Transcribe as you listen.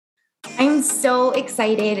am so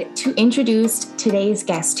excited to introduce today's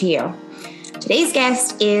guest to you. Today's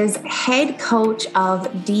guest is head coach of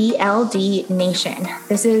DLD Nation.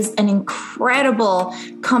 This is an incredible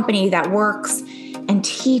company that works and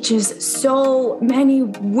teaches so many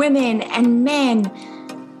women and men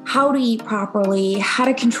how to eat properly, how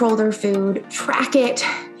to control their food, track it,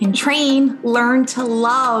 and train, learn to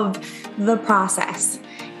love the process.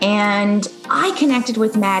 And I connected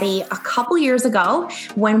with Maddy a couple years ago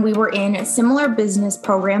when we were in similar business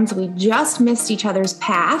programs. We just missed each other's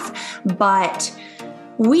path, but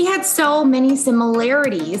we had so many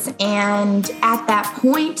similarities. And at that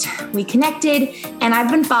point, we connected, and I've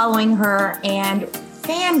been following her and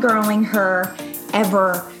fangirling her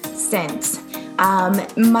ever since.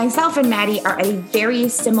 Myself and Maddy are at a very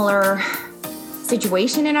similar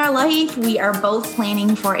situation in our life. We are both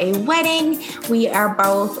planning for a wedding. We are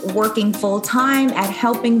both working full time at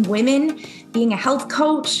helping women, being a health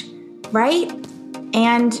coach, right?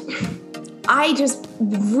 And I just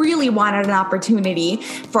really wanted an opportunity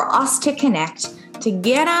for us to connect, to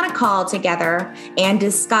get on a call together and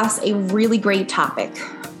discuss a really great topic,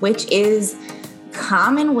 which is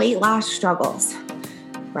common weight loss struggles,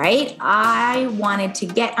 right? I wanted to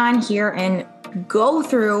get on here and go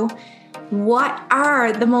through what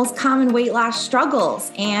are the most common weight loss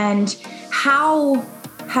struggles and how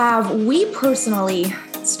have we personally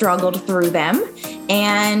struggled through them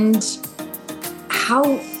and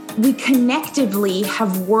how we collectively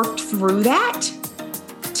have worked through that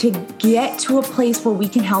to get to a place where we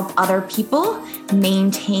can help other people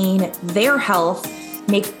maintain their health,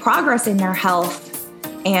 make progress in their health,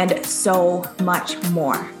 and so much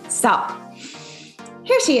more. So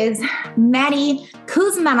here she is, Maddy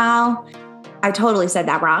Cusumano. I totally said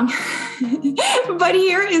that wrong. But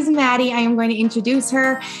here is Maddy. I am going to introduce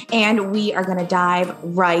her and we are going to dive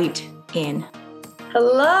right in.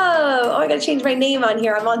 Hello. Oh, I got to change my name on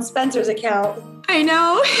here. I'm on Spencer's account. I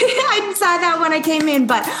know. I saw that when I came in,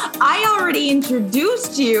 but I already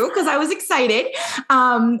introduced you because I was excited.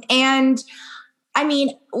 And I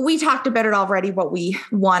mean, we talked about it already, what we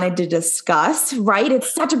wanted to discuss, right?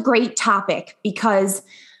 It's such a great topic because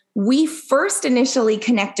we first initially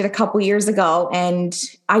connected a couple years ago, and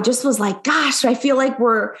I just was like, gosh, I feel like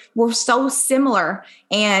we're so similar.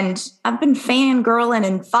 And I've been fangirling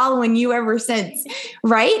and following you ever since,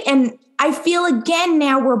 right? And I feel again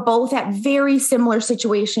now we're both at very similar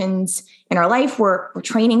situations in our life. We're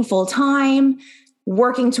training full time,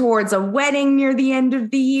 working towards a wedding near the end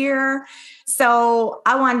of the year. So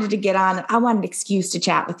I wanted to get on. I wanted an excuse to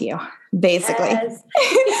chat with you, basically. Yes.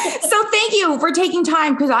 So thank you for taking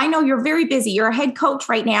time because I know you're very busy. You're a head coach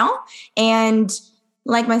right now. And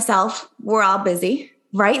like myself, we're all busy,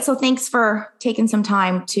 right? So thanks for taking some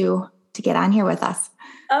time to get on here with us.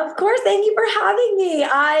 Of course. Thank you for having me.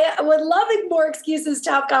 I would love more excuses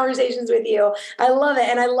to have conversations with you. I love it.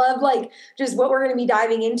 And I love just what we're going to be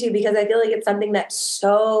diving into because I feel like it's something that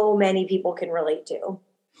so many people can relate to.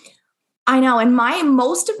 I know. And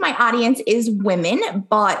most of my audience is women,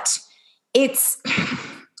 but it's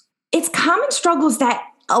common struggles that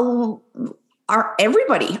are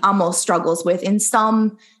everybody almost struggles with in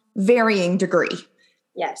some varying degree.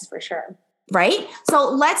 Yes, for sure. Right? So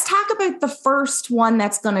let's talk about the first one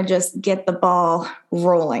that's going to just get the ball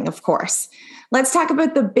rolling, of course. Let's talk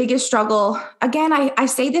about the biggest struggle. Again, I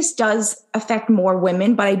say this does affect more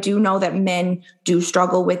women, but I do know that men do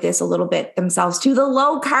struggle with this a little bit themselves too. The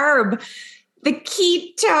low carb, the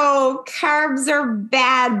keto, carbs are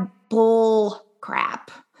bad bull crap.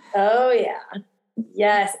 Oh, yeah.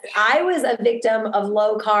 Yes. I was a victim of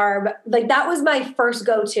low carb. That was my first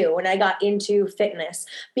go-to when I got into fitness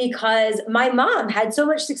because my mom had so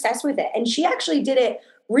much success with it and she actually did it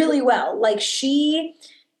really well. If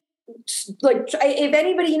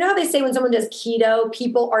anybody, you know how they say when someone does keto,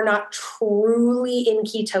 people are not truly in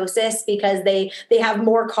ketosis because they have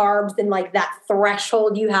more carbs than that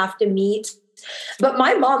threshold you have to meet. But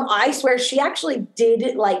my mom, I swear, she actually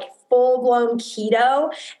did full-blown keto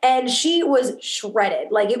and she was shredded.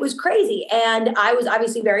 It was crazy. And I was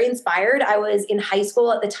obviously very inspired. I was in high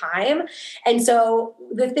school at the time. And so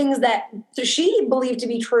the things that she believed to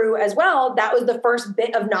be true as well, that was the first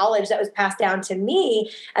bit of knowledge that was passed down to me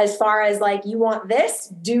as far as you want this,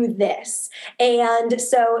 do this. And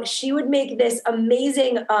so she would make this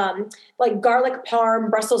amazing garlic parm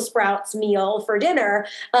Brussels sprouts meal for dinner,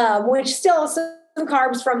 which still some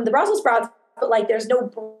carbs from the Brussels sprouts, but there's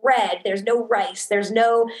no bread, there's no rice, there's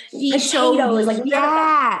no potatoes.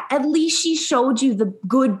 At least she showed you the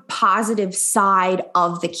good, positive side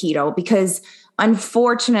of the keto because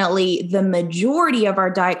unfortunately, the majority of our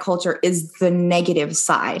diet culture is the negative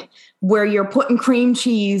side, where you're putting cream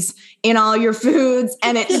cheese in all your foods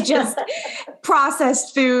and it's just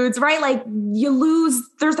processed foods, right? Like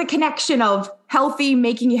there's a connection of healthy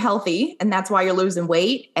making you healthy, and that's why you're losing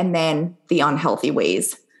weight, and then the unhealthy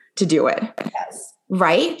ways to do it. Yes.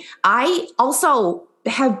 Right? I also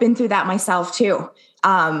have been through that myself too.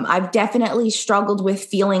 I've definitely struggled with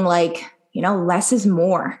feeling like, less is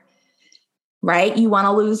more. Right? You want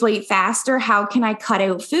to lose weight faster. How can I cut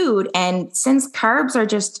out food? And since carbs are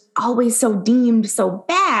just always so deemed so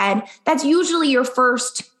bad, that's usually your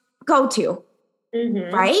first go-to,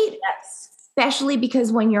 right? Yes. Especially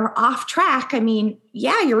because when you're off track,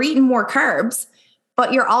 you're eating more carbs,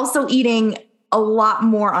 but you're also eating a lot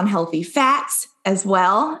more unhealthy fats as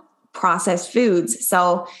well, processed foods.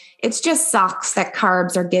 So it just sucks that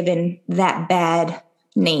carbs are given that bad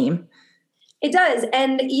name. It does.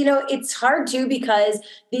 And, it's hard too, because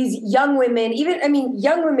these young women,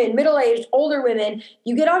 young women, middle-aged, older women,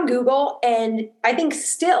 you get on Google, and I think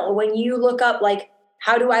still when you look up like,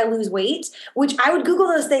 how do I lose weight? Which I would Google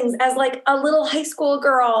those things as like a little high school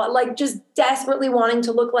girl, like just desperately wanting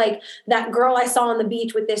to look like that girl I saw on the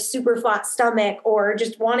beach with this super flat stomach, or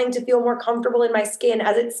just wanting to feel more comfortable in my skin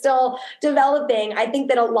as it's still developing. I think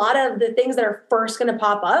that a lot of the things that are first going to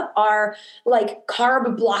pop up are like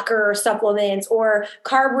carb blocker supplements or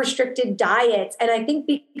carb restricted diets. And I think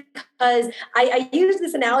because I used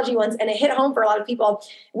this analogy once and it hit home for a lot of people.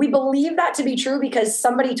 We believe that to be true because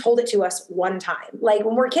somebody told it to us one time. Like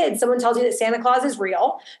when we're kids, someone tells you that Santa Claus is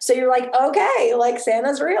real. So you're like, okay, like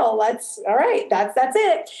Santa's real. All right, that's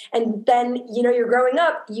it. And then, you're growing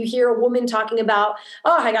up, you hear a woman talking about,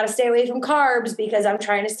 oh, I got to stay away from carbs because I'm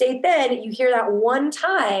trying to stay thin. You hear that one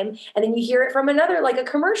time, and then you hear it from another, like a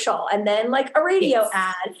commercial, and then like a radio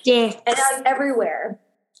ad, and that's everywhere.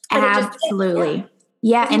 And absolutely.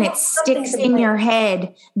 Yeah, and it sticks in your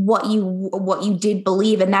head what you did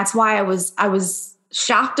believe, and that's why I was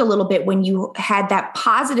shocked a little bit when you had that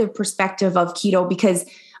positive perspective of keto, because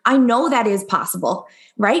I know that is possible,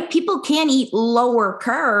 right? People can eat lower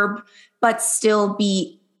carb but still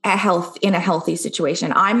be in a healthy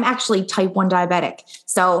situation. I'm actually type 1 diabetic,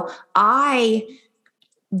 so I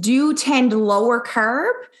do tend lower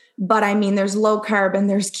carb. But there's low carb and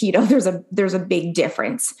there's keto. There's a big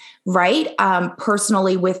difference, right?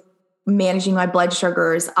 Personally, with managing my blood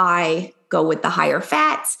sugars, I go with the higher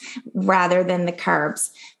fats rather than the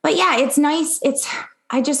carbs. But yeah, it's nice.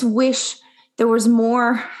 I just wish there was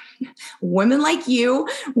more women like you,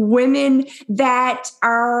 women that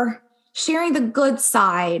are sharing the good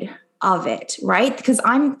side of it, right? Because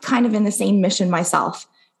I'm kind of in the same mission myself,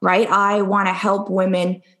 right? I want to help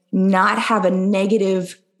women not have a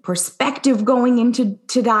negative perspective going into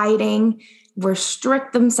dieting,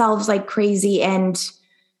 restrict themselves like crazy, and,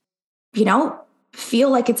 feel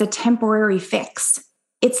like it's a temporary fix.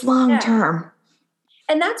 It's long term.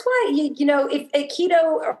 And that's why, if a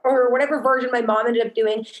keto or whatever version my mom ended up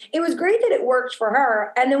doing, it was great that it worked for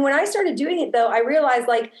her. And then when I started doing it, though, I realized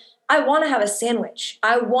like, I want to have a sandwich.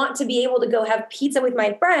 I want to be able to go have pizza with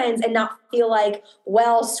my friends and not feel like,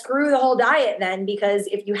 well, screw the whole diet then, because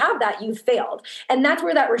if you have that, you've failed. And that's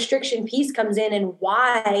where that restriction piece comes in, and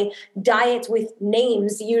why diets with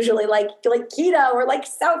names, usually like keto or like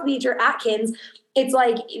South Beach or Atkins, it's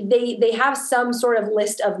like they have some sort of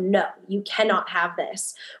list of no, you cannot have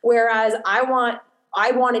this. Whereas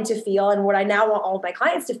I wanted to feel, and what I now want all of my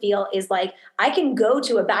clients to feel, is like I can go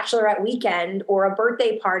to a bachelorette weekend or a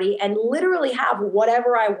birthday party and literally have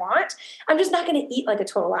whatever I want. I'm just not going to eat like a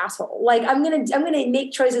total asshole. Like I'm going to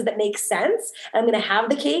make choices that make sense. I'm going to have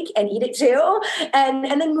the cake and eat it too, and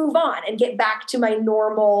then move on and get back to my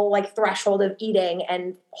normal like threshold of eating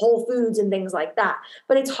and whole foods and things like that.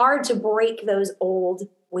 But it's hard to break those old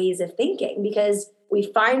ways of thinking because we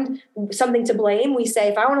find something to blame. We say,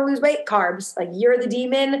 if I want to lose weight, carbs, like you're the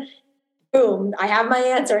demon. Boom, I have my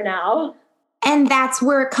answer now. And that's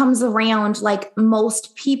where it comes around. Like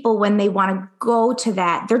most people, when they want to go to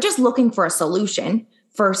that, they're just looking for a solution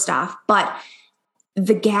first off. But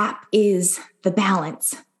the gap is the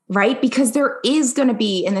balance, right? Because there is going to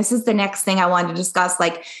be, and this is the next thing I wanted to discuss,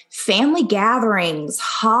 like family gatherings,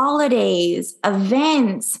 holidays,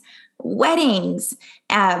 events, weddings,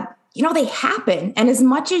 they happen. And as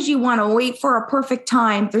much as you want to wait for a perfect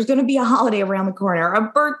time, there's going to be a holiday around the corner, a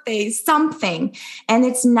birthday, something. And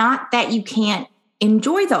it's not that you can't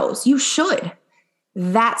enjoy those. You should.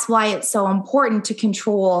 That's why it's so important to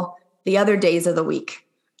control the other days of the week,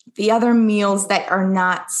 the other meals that are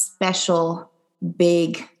not special,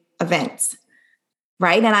 big events.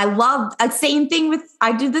 Right. And I love the same thing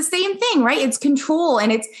I do the same thing, right? It's control.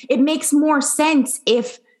 And it makes more sense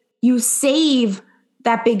if you save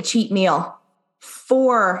that big cheat meal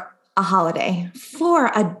for a holiday, for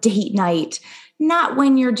a date night, not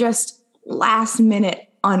when you're just last minute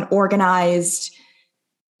unorganized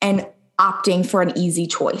and opting for an easy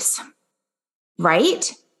choice,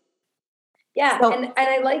 right? Yeah. And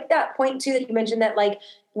I like that point too, that you mentioned that like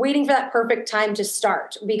waiting for that perfect time to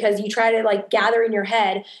start, because you try to like gather in your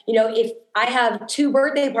head, if I have 2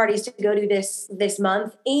 birthday parties to go to this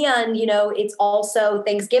month, and it's also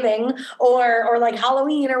Thanksgiving or like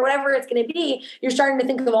Halloween or whatever it's going to be, you're starting to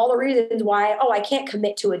think of all the reasons why, I can't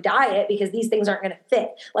commit to a diet because these things aren't going to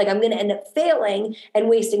fit. Like I'm going to end up failing and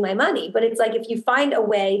wasting my money. But it's like, if you find a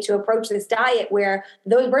way to approach this diet where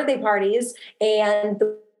those birthday parties and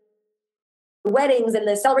the weddings and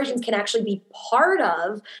the celebrations can actually be part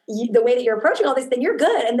of the way that you're approaching all this, then you're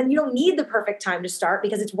good. And then you don't need the perfect time to start,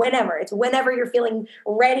 because it's whenever you're feeling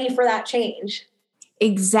ready for that change.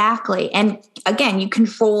 Exactly. And again, you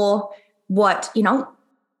control what,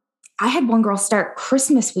 I had one girl start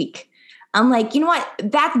Christmas week. I'm like, you know what?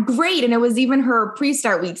 That's great. And it was even her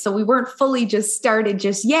pre-start week. So we weren't fully just started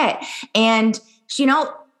just yet. And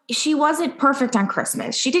she wasn't perfect on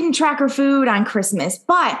Christmas. She didn't track her food on Christmas,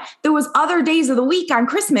 but there was other days of the week on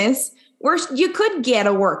Christmas where you could get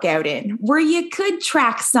a workout in, where you could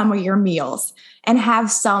track some of your meals and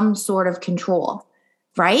have some sort of control,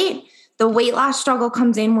 right? The weight loss struggle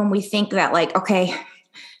comes in when we think that like, okay,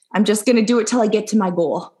 I'm just going to do it till I get to my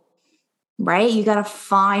goal, right? You got to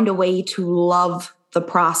find a way to love the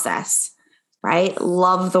process, right?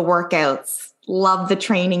 Love the workouts, love the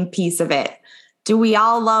training piece of it. Do we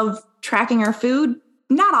all love tracking our food?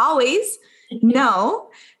 Not always. No,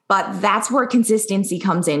 but that's where consistency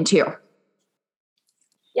comes in too.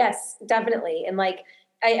 Yes, definitely. And like,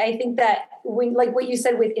 I think that when, like what you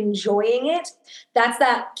said with enjoying it, that's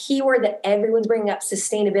that keyword that everyone's bringing up,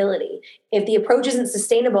 sustainability. If the approach isn't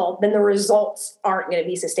sustainable, then the results aren't going to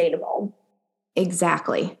be sustainable.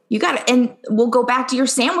 Exactly. You got it. And we'll go back to your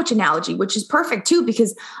sandwich analogy, which is perfect too,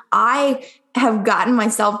 because I have gotten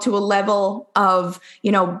myself to a level of,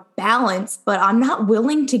 balance, but I'm not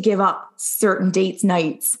willing to give up certain dates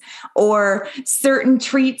nights or certain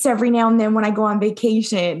treats every now and then when I go on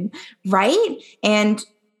vacation. Right. And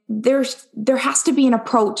there has to be an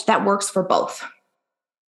approach that works for both.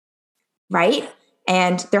 Right.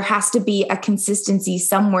 And there has to be a consistency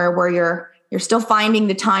somewhere where you're still finding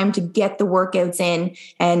the time to get the workouts in.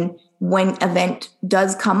 And when event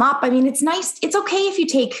does come up, I mean, it's nice. It's okay if you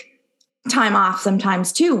take time off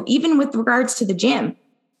sometimes too, even with regards to the gym.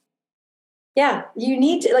 Yeah. You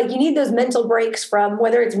need those mental breaks from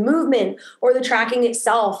whether it's movement or the tracking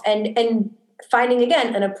itself, and finding,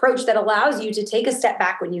 again, an approach that allows you to take a step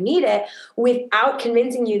back when you need it without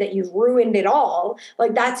convincing you that you've ruined it all.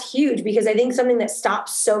 Like that's huge, because I think something that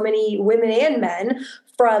stops so many women and men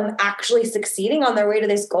from actually succeeding on their way to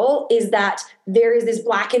this goal is that there is this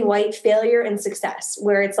black and white failure and success,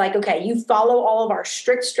 where it's like, okay, you follow all of our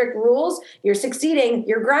strict rules, you're succeeding,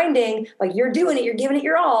 you're grinding, like you're doing it, you're giving it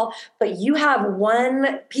your all, but you have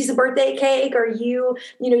one piece of birthday cake, or you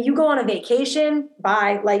go on a vacation,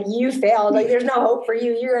 bye, like you failed, like there's no hope for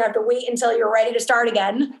you. You're gonna have to wait until you're ready to start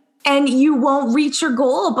again. And you won't reach your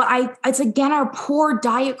goal. But it's again, our poor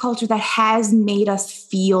diet culture that has made us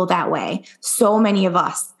feel that way. So many of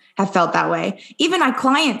us have felt that way. Even my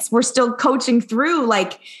clients, we're still coaching through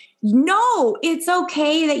like, no, it's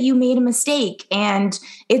okay that you made a mistake. And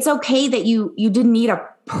it's okay that you didn't eat a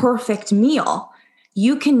perfect meal.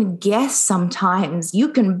 You can guess sometimes, you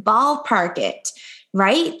can ballpark it,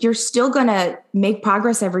 right? You're still going to make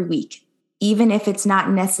progress every week, even if it's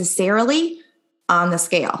not necessarily on the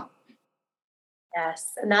scale.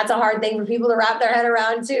 Yes. And that's a hard thing for people to wrap their head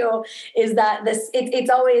around too, is that it's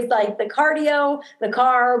always like the cardio, the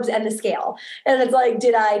carbs, and the scale. And it's like,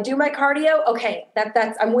 did I do my cardio? Okay.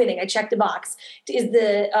 That's, I'm winning. I checked a box. Did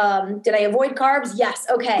I avoid carbs? Yes.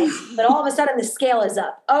 Okay. But all of a sudden the scale is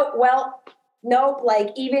up. Oh, well, nope.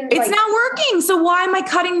 It's not working. So why am I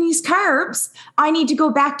cutting these carbs? I need to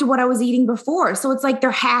go back to what I was eating before. So it's like,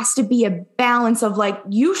 there has to be a balance of like,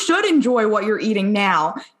 you should enjoy what you're eating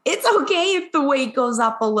now. It's okay if the weight goes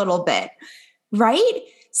up a little bit, right?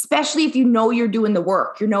 Especially if you're doing the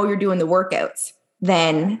work, you're doing the workouts.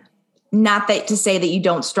 Then not that to say that you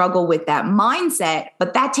don't struggle with that mindset,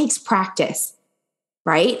 but that takes practice,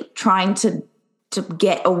 right? Trying to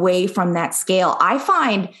get away from that scale. I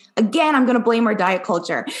find, again, I'm going to blame our diet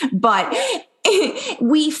culture, but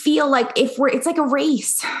we feel like it's like a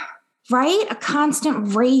race, right? A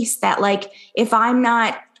constant race that like, if I'm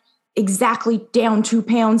not exactly down 2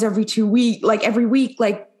 pounds every week, like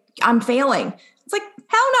I'm failing. It's like,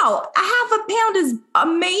 hell no, a half a pound is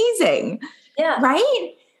amazing. Yeah.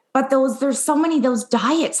 Right. But there's so many of those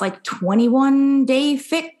diets like 21-day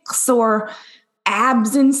fix or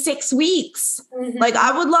abs in 6 weeks. Mm-hmm. Like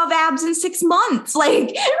I would love abs in 6 months.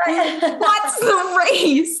 Like what's the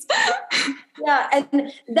race? Yeah.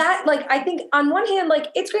 And that, like, I think on one hand, like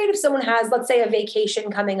it's great if someone has, let's say, a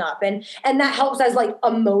vacation coming up and that helps as like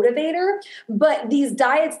a motivator. But these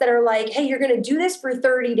diets that are like, hey, you're going to do this for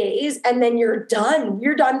 30 days and then you're done.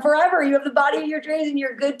 You're done forever. You have the body of your dreams and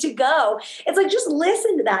you're good to go. It's like, just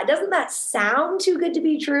listen to that. Doesn't that sound too good to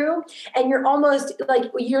be true? And you're almost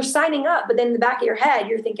like you're signing up, but then in the back of your head,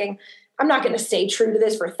 you're thinking, I'm not going to stay true to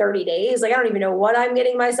this for 30 days. Like, I don't even know what I'm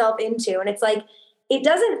getting myself into. And it's like, it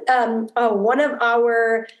doesn't, one of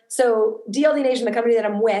our, so DLD Nation, the company that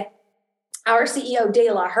I'm with, our CEO,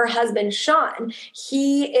 Dela, her husband, Sean,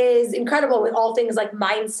 he is incredible with all things like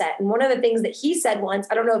mindset. And one of the things that he said once,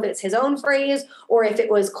 I don't know if it's his own phrase or if it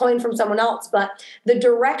was coined from someone else, but the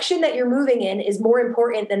direction that you're moving in is more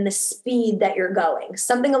important than the speed that you're going,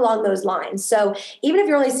 something along those lines. So even if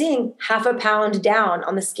you're only seeing half a pound down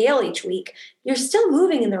on the scale each week, you're still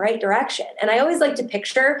moving in the right direction. And I always like to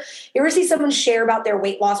picture, you ever see someone share about their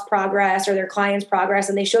weight loss progress or their client's progress,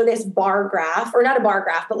 and they show this bar graph, or not a bar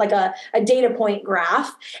graph, but like a data point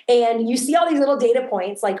graph. And you see all these little data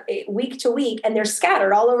points like week to week, and they're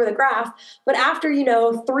scattered all over the graph. But after,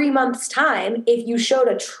 3 months time, if you showed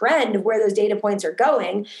a trend of where those data points are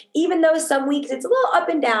going, even though some weeks it's a little up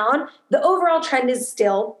and down, the overall trend is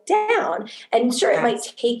still down. And sure, it might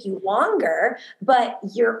take you longer, but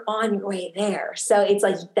you're on your way there. So it's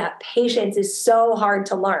like that patience is so hard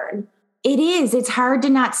to learn. It is. It's hard to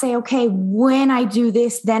not say, okay, when I do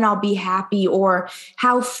this, then I'll be happy, or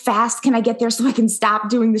how fast can I get there so I can stop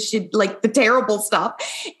doing the shit, like the terrible stuff.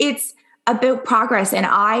 It's about progress. And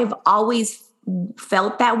I've always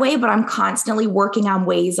felt that way, but I'm constantly working on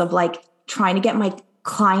ways of like trying to get my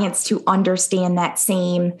clients to understand that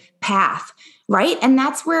same path. Right. And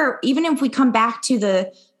that's where, even if we come back to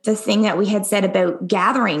the thing that we had said about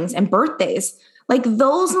gatherings and birthdays, like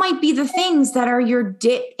those might be the things that are your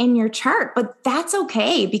dip in your chart, but that's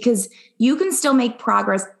okay because you can still make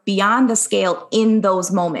progress beyond the scale in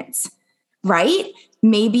those moments, right?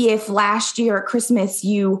 Maybe if last year at Christmas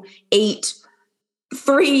you ate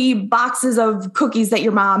 3 boxes of cookies that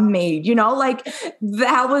your mom made, like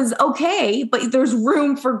that was okay, but there's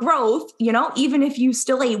room for growth, even if you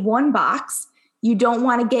still ate 1 box. You don't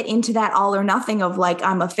want to get into that all or nothing of like,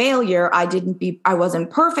 I'm a failure. I wasn't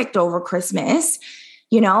perfect over Christmas.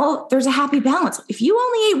 There's a happy balance. If you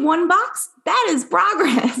only ate 1 box, that is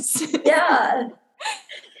progress. Yeah.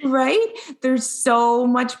 Right? There's so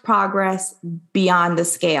much progress beyond the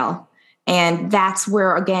scale. And that's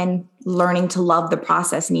where, again, learning to love the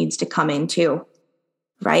process needs to come in too.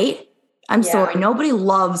 Right? I'm sorry. Nobody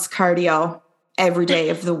loves cardio every day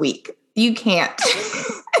of the week. You can't.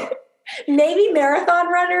 Maybe marathon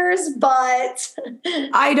runners, but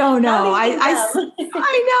I don't know. I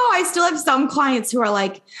know I still have some clients who are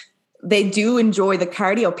like, they do enjoy the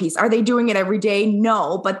cardio piece. Are they doing it every day?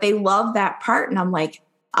 No, but they love that part. And I'm like,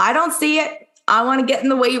 I don't see it. I want to get in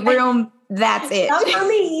the weight room. That's it. Not for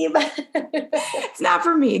me. It's not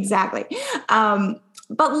for me. Exactly.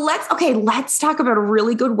 But let's talk about a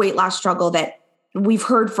really good weight loss struggle that we've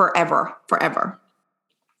heard forever.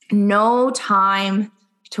 No time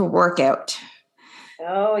to work out.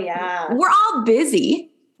 Oh, yeah. We're all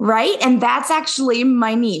busy, right? And that's actually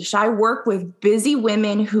my niche. I work with busy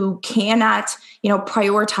women who cannot,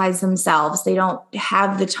 prioritize themselves. They don't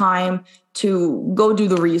have the time to go do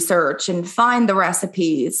the research and find the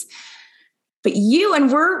recipes. But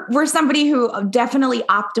we're somebody who definitely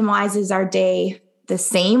optimizes our day the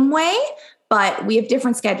same way, but we have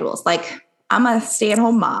different schedules. Like I'm a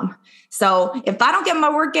stay-at-home mom. So if I don't get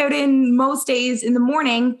my workout in most days in the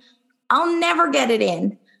morning, I'll never get it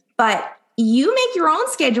in. But you make your own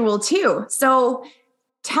schedule too. So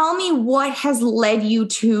tell me what has led you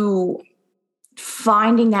to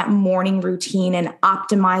finding that morning routine and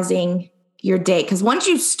optimizing your day. Because once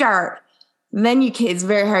you start, then it's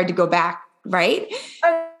very hard to go back, right?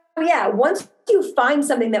 Yeah. Once you find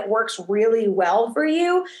something that works really well for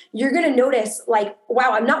you, you're going to notice like,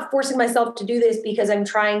 wow, I'm not forcing myself to do this because I'm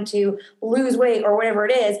trying to lose weight or whatever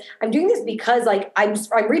it is. I'm doing this because like I'm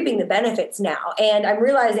reaping the benefits now. And I'm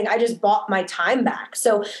realizing I just bought my time back.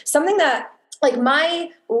 So something that like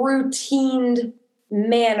my routine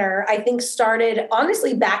manner, I think started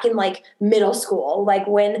honestly back in like middle school. Like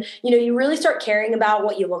when, you really start caring about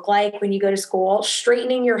what you look like when you go to school.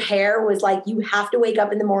 Straightening your hair was like, you have to wake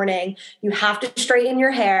up in the morning, you have to straighten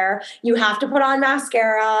your hair, you have to put on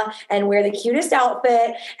mascara and wear the cutest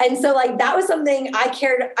outfit. And so like that was something I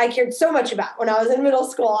cared so much about when I was in middle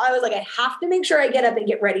school. I was like, I have to make sure I get up and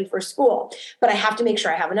get ready for school, but I have to make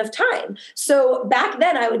sure I have enough time. So back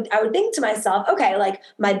then I would think to myself, okay, like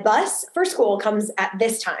my bus for school comes at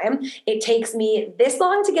this time. It takes me this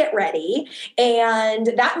long to get ready.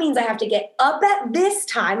 And that means I have to get up at this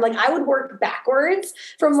time. Like I would work backwards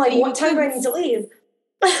from like what time do I need to leave?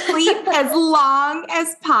 Sleep as long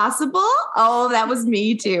as possible. Oh, that was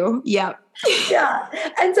me too. Yep. Yeah.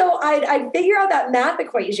 And so I'd figure out that math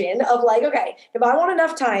equation of like, okay, if I want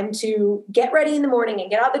enough time to get ready in the morning and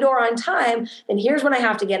get out the door on time, then here's when I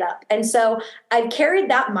have to get up. And so I've carried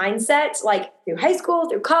that mindset like through high school,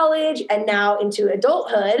 through college, and now into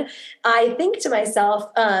adulthood. I think to myself,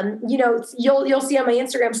 you'll see on my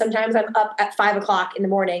Instagram, sometimes I'm up at 5:00 in the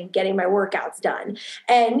morning getting my workouts done.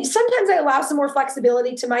 And sometimes I allow some more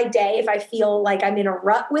flexibility to my day if I feel like I'm in a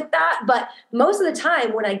rut with that. But most of the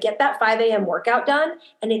time when I get that 5 a.m. workout done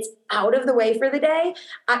and it's out of the way for the day,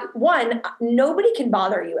 nobody can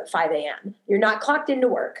bother you at 5 a.m. You're not clocked into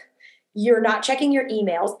work. You're not checking your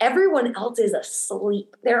emails. Everyone else is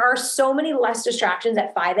asleep. There are so many less distractions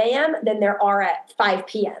at 5 a.m. than there are at 5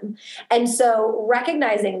 p.m. And so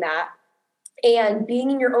recognizing that and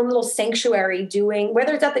being in your own little sanctuary doing,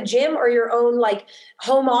 whether it's at the gym or your own like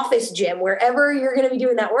home office gym, wherever you're going to be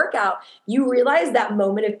doing that workout, you realize that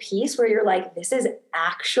moment of peace where you're like, this is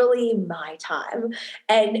actually my time.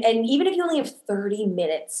 And even if you only have 30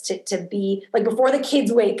 minutes to be like before the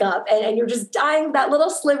kids wake up and you're just dying that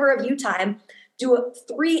little sliver of you time, do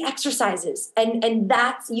 3 exercises. And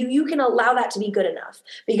that's, you can allow that to be good enough,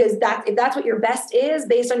 because if that's what your best is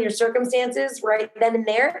based on your circumstances right then and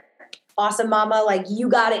there, awesome, mama, like you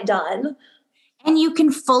got it done. And you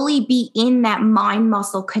can fully be in that mind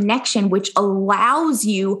muscle connection, which allows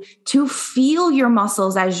you to feel your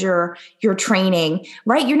muscles as you're training,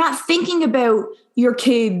 right? You're not thinking about your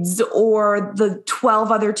kids or the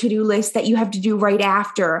 12 other to-do lists that you have to do right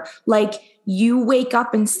after. Like you wake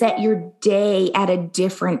up and set your day at a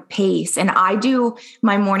different pace. And I do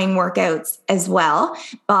my morning workouts as well.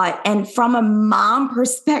 And from a mom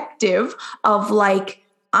perspective of like,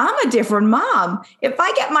 I'm a different mom. If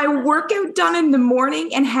I get my workout done in the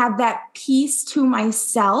morning and have that peace to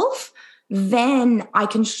myself, then I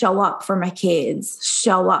can show up for my kids,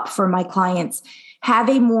 show up for my clients, have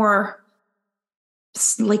a more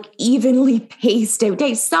like evenly paced out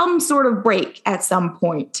day, some sort of break at some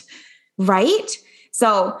point, right?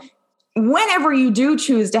 So whenever you do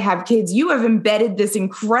choose to have kids, you have embedded this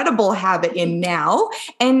incredible habit in now.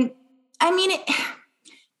 And I mean,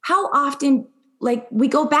 how often, like we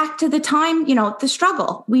go back to the time, the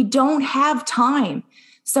struggle. We don't have time.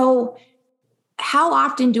 So how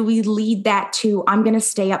often do we lead that to, I'm going to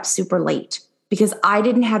stay up super late because I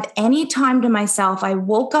didn't have any time to myself. I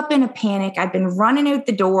woke up in a panic. I've been running out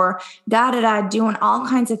the door, doing all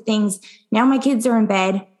kinds of things. Now my kids are in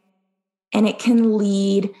bed, and it can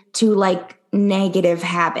lead to like negative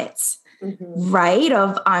habits. Mm-hmm. Right?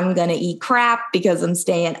 Of I'm going to eat crap because I'm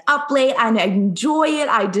staying up late. I enjoy it.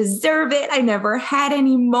 I deserve it. I never had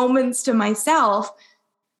any moments to myself.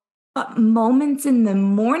 But moments in the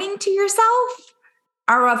morning to yourself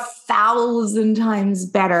are 1,000 times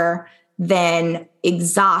better than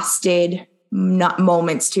exhausted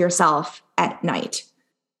moments to yourself at night.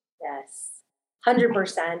 Yes.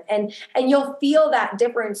 100%. And you'll feel that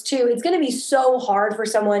difference too. It's going to be so hard for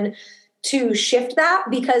someone to shift that,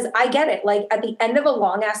 because I get it. Like at the end of a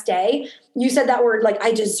long ass day, you said that word, like,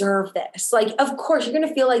 I deserve this. Like, of course you're going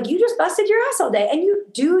to feel like you just busted your ass all day, and you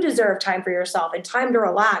do deserve time for yourself and time to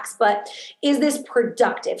relax. But is this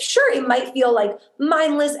productive? Sure. It might feel like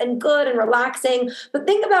mindless and good and relaxing, but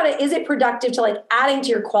think about it. Is it productive to like adding to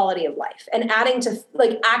your quality of life and adding to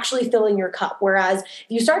like actually filling your cup? Whereas if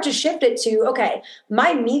you start to shift it to, okay,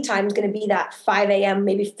 my me time is going to be that 5 a.m.,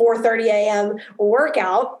 maybe 4:30 a.m.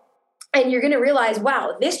 workout. And you're going to realize,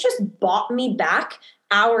 wow, this just bought me back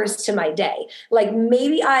hours to my day. Like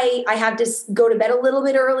maybe I had to go to bed a little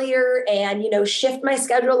bit earlier and, shift my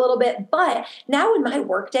schedule a little bit. But now when my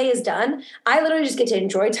work day is done, I literally just get to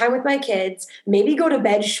enjoy time with my kids, maybe go to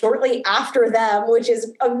bed shortly after them, which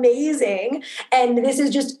is amazing. And this is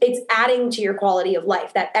just, it's adding to your quality of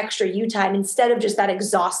life, that extra you time, instead of just that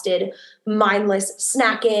exhausted, mindless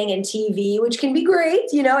snacking and TV, which can be great.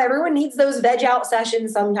 Everyone needs those veg out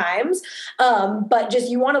sessions sometimes. But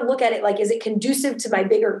just, you want to look at it like, is it conducive to my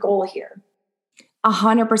bigger goal here?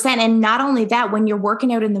 100%. And not only that, when you're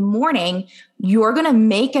working out in the morning, you're going to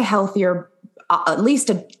make a healthier, at least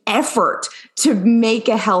an effort to make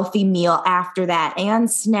a healthy meal after that and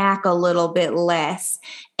snack a little bit less.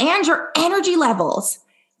 And your energy levels,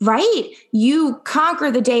 right? You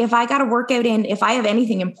conquer the day. If I got a workout in, if I have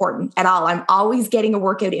anything important at all, I'm always getting a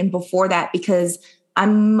workout in before that because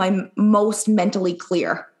I'm my most mentally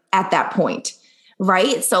clear at that point.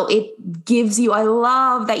 Right. So it gives you, I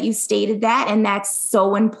love that you stated that. And that's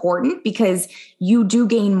so important because you do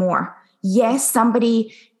gain more. Yes,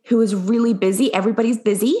 somebody who is really busy, everybody's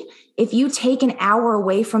busy. If you take an hour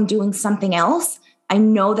away from doing something else, I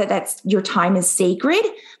know that that's your time is sacred,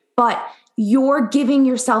 but you're giving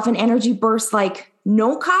yourself an energy burst like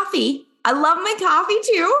no coffee. I love my coffee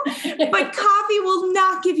too, but coffee will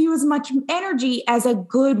not give you as much energy as a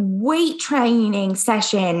good weight training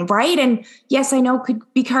session, right? And yes, I know it could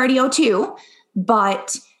be cardio too,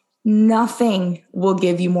 but nothing will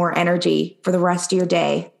give you more energy for the rest of your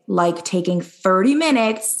day like taking 30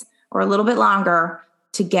 minutes or a little bit longer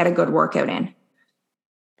to get a good workout in.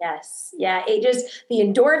 Yes. Yeah. It just, the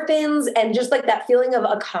endorphins and just like that feeling of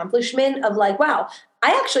accomplishment of like, wow,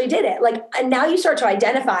 I actually did it. Like, and now you start to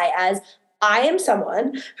identify as I am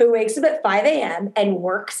someone who wakes up at 5 a.m. and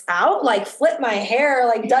works out, like flip my hair,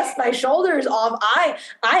 like dust my shoulders off. I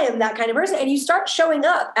am that kind of person. And you start showing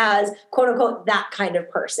up as quote unquote, that kind of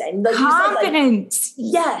person. Like confidence.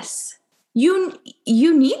 You said, like, yes. You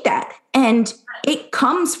need that. And it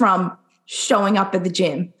comes from showing up at the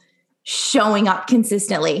gym, showing up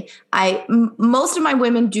consistently. Most of my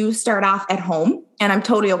women do start off at home, and I'm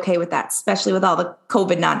totally okay with that, especially with all the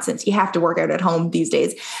COVID nonsense. You have to work out at home these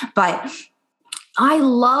days. But I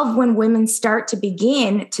love when women start to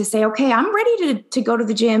begin to say, okay, I'm ready to go to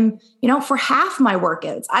the gym, for half my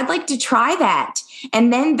workouts. I'd like to try that.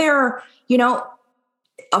 And then they're,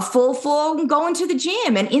 a full going to the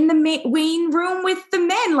gym and in the weighing room with the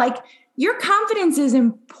men. Like, your confidence is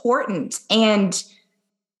important. And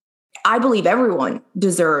I believe everyone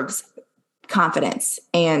deserves confidence.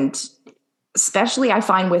 And especially I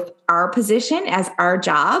find with our position as our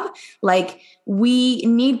job, like we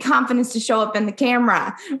need confidence to show up in the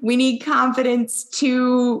camera. We need confidence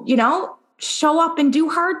to, show up and do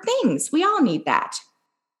hard things. We all need that.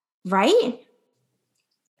 Right?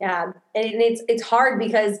 Yeah. And it's hard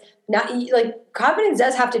because not like confidence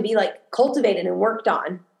does have to be like cultivated and worked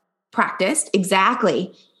on. Practiced.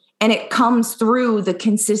 Exactly. And it comes through the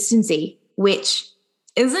consistency, which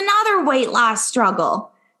is another weight loss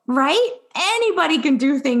struggle, right? Anybody can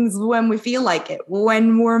do things when we feel like it,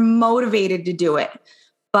 when we're motivated to do it.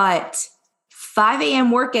 But 5 a.m.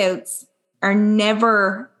 workouts are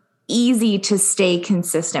never easy to stay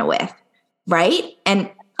consistent with, right? And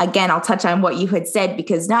again, I'll touch on what you had said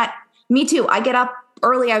because me too. I get up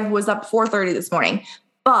early. I was up 4:30 this morning,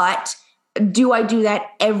 but do I do that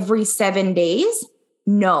every 7 days?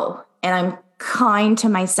 No. And I'm kind to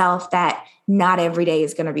myself that not every day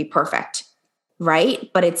is going to be perfect, right?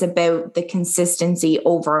 But it's about the consistency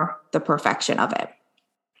over the perfection of it.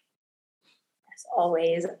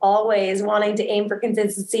 Always wanting to aim for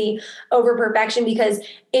consistency over perfection, because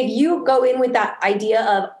if you go in with that idea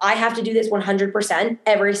of I have to do this 100%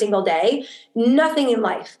 every single day, nothing in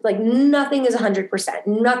life, like nothing is 100%.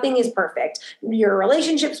 Nothing is perfect. Your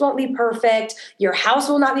relationships won't be perfect. Your house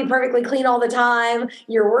will not be perfectly clean all the time.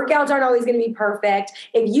 Your workouts aren't always going to be perfect.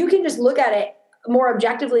 If you can just look at it more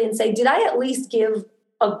objectively and say, did I at least give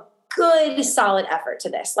a good solid effort to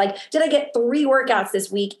this? Like, did I get 3 workouts this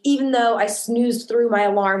week, even though I snoozed through my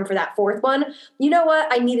alarm for that 4th one? You know what?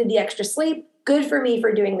 I needed the extra sleep. Good for me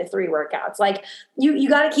for doing the 3 workouts. Like, you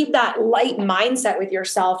got to keep that light mindset with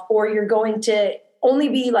yourself, or you're going to only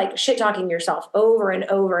be like shit talking yourself over and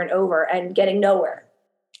over and over and getting nowhere.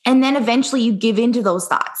 And then eventually you give into those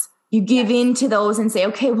thoughts. You give into those and say,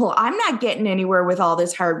 okay, well, I'm not getting anywhere with all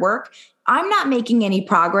this hard work. I'm not making any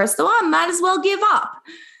progress, so I might as well give up.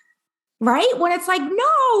 Right? When it's like,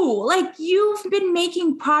 no, like you've been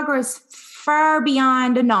making progress far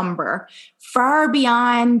beyond a number, far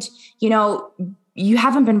beyond, you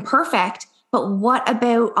haven't been perfect, but what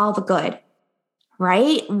about all the good,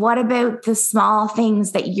 right? What about the small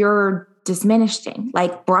things that you're diminishing,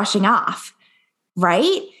 like brushing off,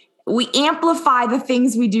 right? We amplify the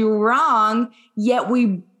things we do wrong, yet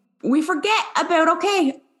we forget about,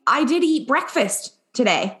 okay, I did eat breakfast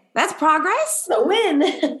today. That's progress. A win.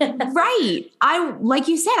 Right. Like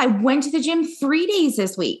you said, I went to the gym 3 days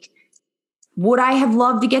this week. Would I have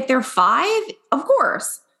loved to get there 5? Of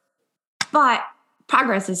course. But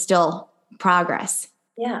progress is still progress.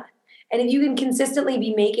 Yeah. And if you can consistently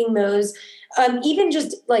be making those even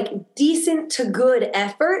just like decent to good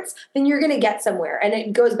efforts, then you're going to get somewhere. And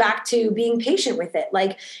it goes back to being patient with it.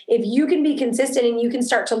 Like if you can be consistent and you can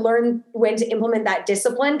start to learn when to implement that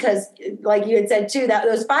discipline, because like you had said too, that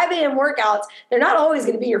those 5 a.m. workouts, they're not always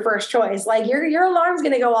going to be your first choice. Like your alarm's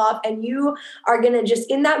going to go off and you are going to just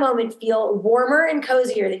in that moment feel warmer and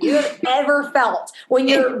cozier than you have ever felt when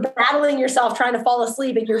you're battling yourself trying to fall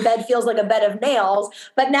asleep and your bed feels like a bed of nails.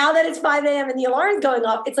 But now that it's 5 a.m. and the alarm's going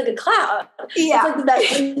off, it's like a cloud. Yeah. It's like the best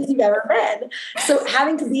place you've ever been. So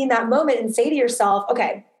having to be in that moment and say to yourself,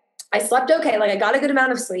 okay, I slept okay. Like I got a good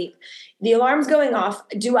amount of sleep. The alarm's going off.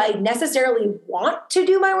 Do I necessarily want to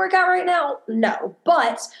do my workout right now? No.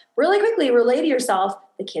 But really quickly relay to yourself,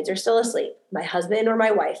 the kids are still asleep. My husband or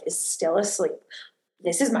my wife is still asleep.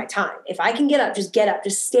 This is my time. If I can get up,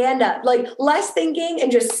 just stand up, like less thinking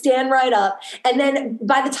and just stand right up. And then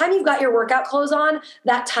by the time you've got your workout clothes on,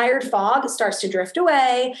 that tired fog starts to drift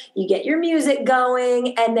away. You get your music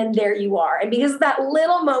going and then there you are. And because of that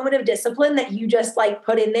little moment of discipline that you just like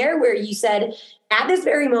put in there where you said, at this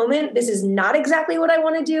very moment, this is not exactly what I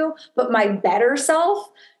want to do, but my better self,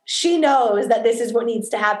 she knows that this is what needs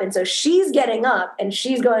to happen. So she's getting up and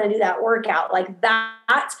she's going to do that workout. Like that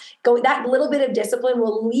little bit of discipline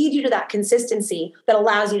will lead you to that consistency that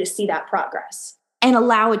allows you to see that progress. And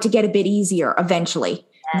allow it to get a bit easier eventually,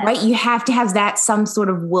 right? You have to have that some sort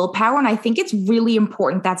of willpower. And I think it's really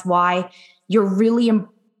important. That's why you really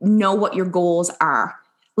know what your goals are.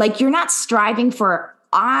 Like you're not striving for,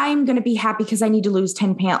 I'm going to be happy because I need to lose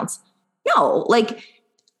 10 pounds. No, like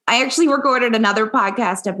I actually recorded another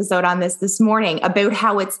podcast episode on this morning about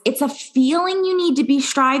how it's a feeling you need to be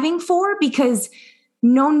striving for because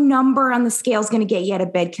no number on the scale is going to get you out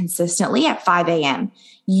of bed consistently at 5 a.m.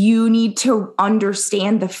 You need to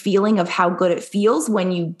understand the feeling of how good it feels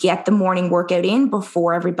when you get the morning workout in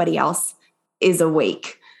before everybody else is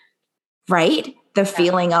awake, right? The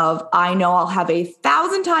feeling of, I know I'll have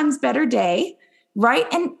 1,000 times better day, right?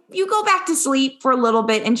 And you go back to sleep for a little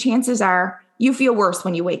bit and chances are you feel worse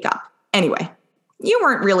when you wake up. Anyway, you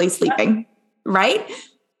weren't really sleeping, right?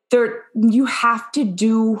 You have to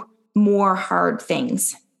do more hard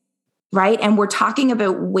things, right? And we're talking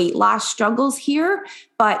about weight loss struggles here,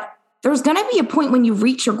 but there's going to be a point when you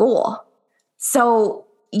reach your goal. So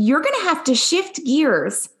you're going to have to shift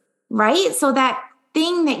gears, right? So that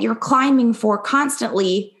thing that you're climbing for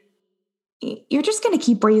constantly, you're just going to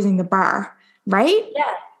keep raising the bar, right?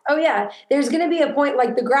 Yeah. Oh yeah. There's going to be a point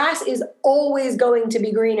like the grass is always going to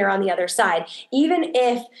be greener on the other side. Even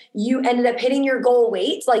if you ended up hitting your goal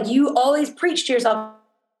weight, like you always preach to yourself,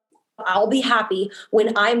 I'll be happy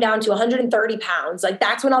when I'm down to 130 pounds. Like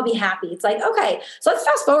that's when I'll be happy. It's like, okay, so let's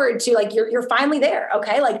fast forward to like, you're finally there.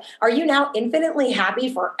 Okay. Like, are you now infinitely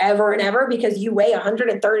happy forever and ever because you weigh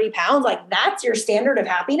 130 pounds? Like that's your standard of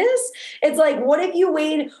happiness. It's like, what if you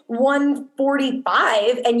weighed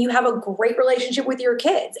 145 and you have a great relationship with your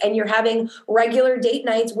kids and you're having regular date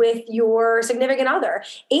nights with your significant other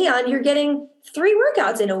and you're getting 3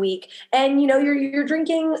 workouts in a week and you're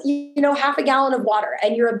drinking half a gallon of water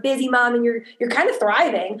and you're a busy mom and you're kind of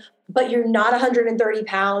thriving, but you're not 130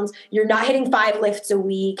 pounds, you're not hitting 5 lifts a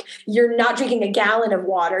week, you're not drinking a gallon of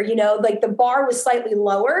water, like the bar was slightly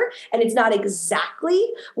lower and it's not exactly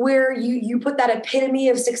where you put that epitome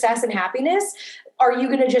of success and happiness. Are you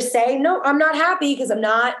going to just say, no, I'm not happy because I'm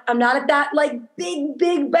not at that like big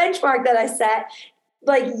benchmark that I set?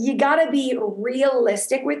 Like you got to be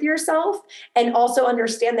realistic with yourself and also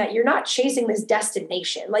understand that you're not chasing this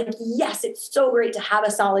destination. Like, yes, it's so great to have a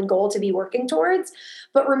solid goal to be working towards,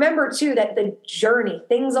 but remember too, that the journey,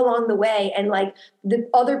 things along the way and like the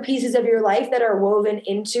other pieces of your life that are woven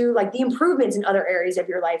into like the improvements in other areas of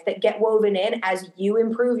your life that get woven in as you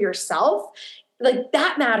improve yourself. Like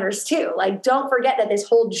that matters too. Like, don't forget that this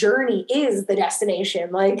whole journey is the destination.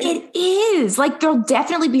 Like it is. Like there'll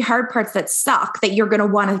definitely be hard parts that suck that you're going to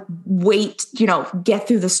want to wait, get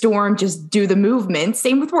through the storm, just do the movement.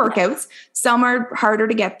 Same with workouts. Some are harder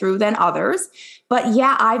to get through than others. But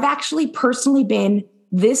yeah, I've actually personally been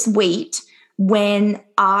this weight when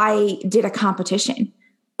I did a competition,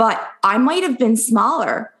 but I might have been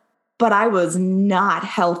smaller, but I was not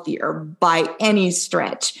healthier by any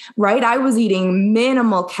stretch, right? I was eating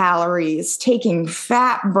minimal calories, taking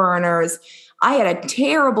fat burners. I had a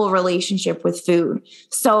terrible relationship with food.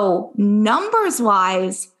 So numbers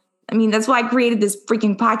wise, I mean, that's why I created this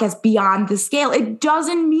freaking podcast, Beyond the Scale. It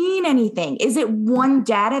doesn't mean anything. Is it one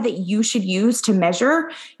data that you should use to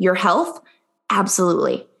measure your health?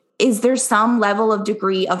 Absolutely. Is there some level of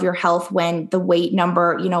degree of your health when the weight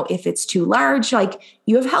number, if it's too large, like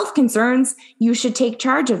you have health concerns, you should take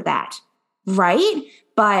charge of that, right?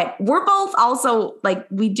 But we're both also like,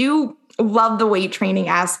 we do love the weight training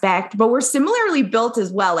aspect, but we're similarly built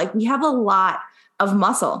as well. Like we have a lot of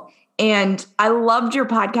muscle. And I loved your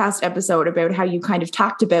podcast episode about how you kind of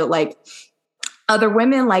talked about like other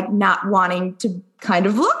women like not wanting to kind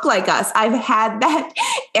of look like us. I've had that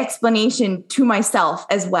explanation to myself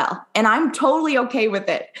as well. And I'm totally okay with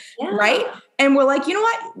it. Yeah. Right. And we're like, you know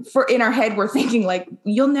what? For in our head, we're thinking like,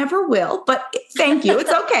 you'll never will, but thank you.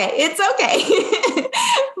 It's okay. It's okay.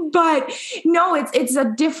 But no, it's a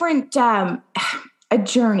different, a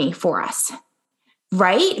journey for us.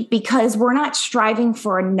 Right? Because we're not striving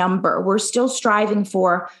for a number. We're still striving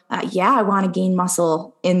for, I want to gain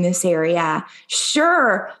muscle in this area.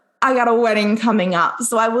 Sure, I got a wedding coming up,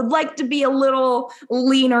 so I would like to be a little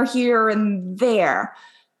leaner here and there.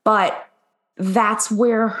 But that's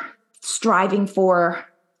where striving for,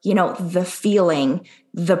 the feeling,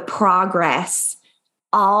 the progress,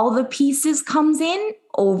 all the pieces comes in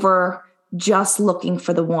over just looking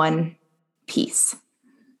for the one piece.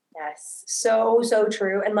 Yes. So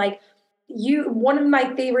true. And like one of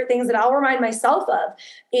my favorite things that I'll remind myself of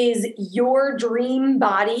is your dream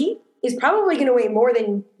body is probably going to weigh more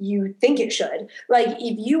than you think it should. Like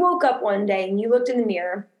if you woke up one day and you looked in the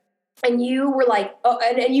mirror and you were like,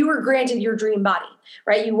 and you were granted your dream body,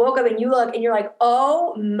 right? You woke up and you look and you're like,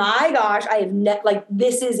 oh my gosh, I have like,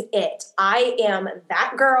 this is it. I am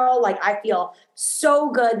that girl. Like I feel so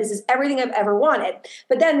good. This is everything I've ever wanted.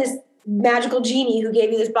 But then this magical genie who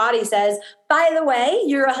gave you this body says, by the way,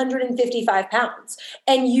 you're 155 pounds.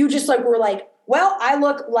 And you just like, were like, well, I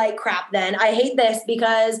look like crap then. I hate this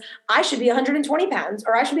because I should be 120 pounds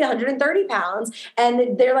or I should be 130 pounds.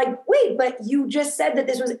 And they're like, wait, but you just said that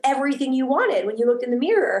this was everything you wanted when you looked in the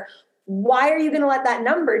mirror. Why are you going to let that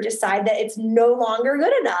number decide that it's no longer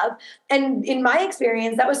good enough? And in my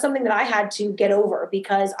experience, that was something that I had to get over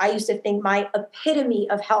because I used to think my epitome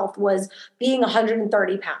of health was being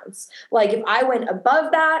 130 pounds. Like if I went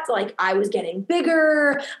above that, like I was getting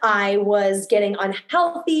bigger, I was getting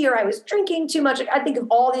unhealthy, or I was drinking too much. Like, I think of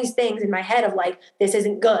all these things in my head of like, this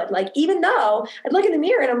isn't good. Like, even though I'd look in the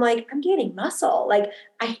mirror and I'm like, I'm gaining muscle. Like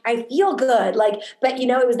I feel good. Like, but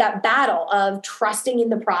it was that battle of trusting in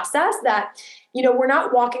the process that, we're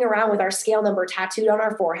not walking around with our scale number tattooed on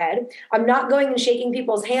our forehead. I'm not going and shaking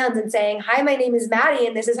people's hands and saying, hi, my name is Maddy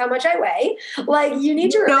and this is how much I weigh. Like you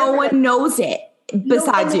need to remember. No one knows it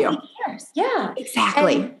besides you. Yeah,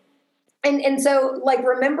 exactly. And so like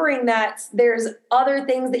remembering that there's other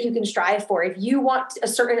things that you can strive for. If you want a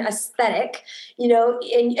certain aesthetic,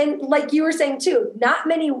 and like you were saying too, not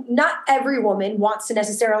every woman wants to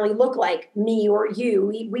necessarily look like me or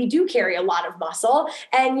you. We do carry a lot of muscle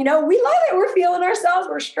and, we love it. We're feeling ourselves.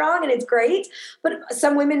 We're strong and it's great. But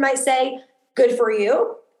some women might say, good for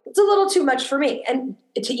you. It's a little too much for me, and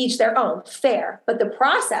to each their own, fair. But the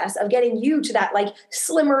process of getting you to that like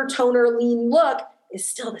slimmer, toner, lean look is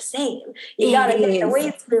still the same. You got to get the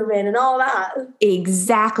weights moving and all that.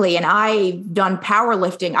 Exactly. And I've done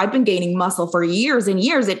powerlifting. I've been gaining muscle for years and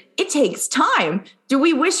years. It takes time. Do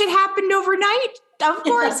we wish it happened overnight? Of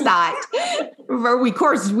course not. Of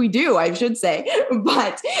course we do, I should say.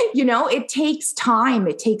 But, it takes time.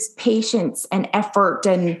 It takes patience and effort.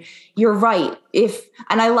 And you're right.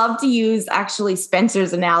 And I love to use actually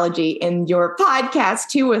Spencer's analogy in your podcast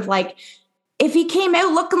too, with like, if he came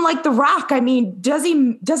out looking like The Rock, I mean, does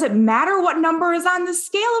it matter what number is on the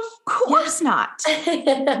scale? Of course not.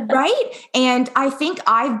 Right? And I think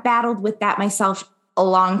I've battled with that myself a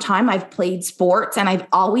long time. I've played sports and I've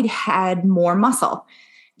always had more muscle,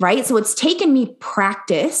 right? So it's taken me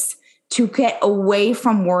practice to get away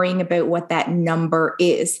from worrying about what that number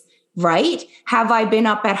is, right? Have I been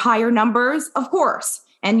up at higher numbers? Of course.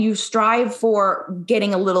 And you strive for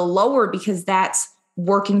getting a little lower because that's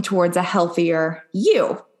working towards a healthier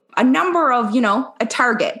you, a number of, a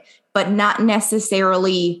target, but not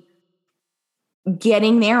necessarily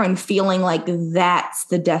getting there and feeling like that's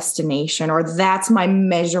the destination or that's my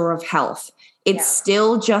measure of health. It's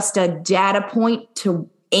still just a data point to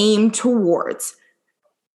aim towards,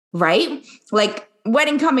 right? Like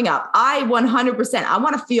wedding coming up, I want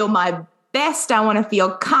to feel my best. I want to feel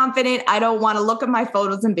confident. I don't want to look at my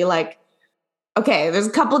photos and be like, okay, there's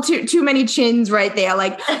a couple too many chins right there.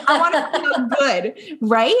 Like I want to feel good,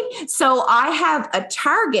 right? So I have a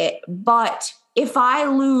target, but if I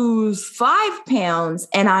lose 5 pounds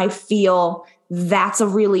and I feel that's a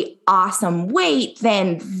really awesome weight,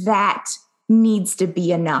 then that needs to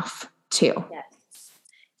be enough too. Yes.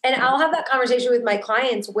 And I'll have that conversation with my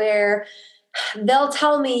clients where they'll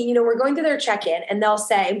tell me, we're going through their check-in and they'll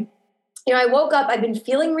say, I woke up, I've been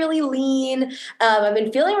feeling really lean. I've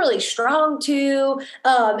been feeling really strong too.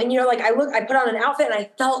 And I put on an outfit and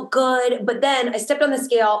I felt good, but then I stepped on the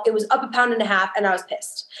scale. It was up 1.5 pounds and I was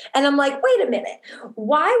pissed. And I'm like, wait a minute.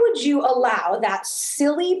 Why would you allow that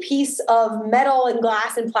silly piece of metal and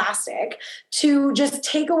glass and plastic to just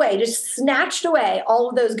just snatched away all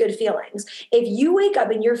of those good feelings? If you wake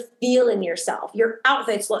up and you're feeling yourself, your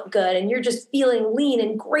outfits look good and you're just feeling lean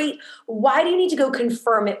and great, why do you need to go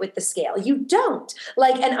confirm it with the scale? You don't.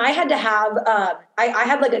 And I had to have, I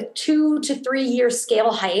had like a 2 to 3 year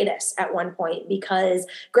scale hiatus at one point, because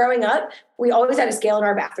growing up, we always had a scale in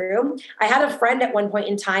our bathroom. I had a friend at one point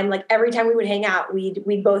in time, like every time we would hang out,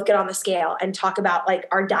 we'd both get on the scale and talk about like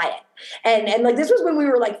our diet. And like, this was when we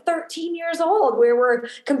were like 13 years old, where we're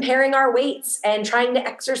comparing our weights and trying to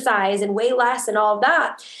exercise and weigh less and all of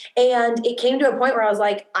that. And it came to a point where I was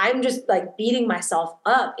like, I'm just like beating myself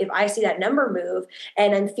up if I see that number move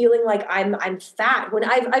and I'm feeling like I'm fat, when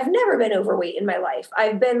I've never been overweight in my life.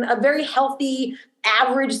 I've been a very healthy,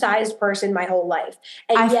 average sized person my whole life.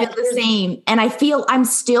 And I feel the same. And I feel I'm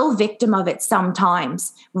still victim of it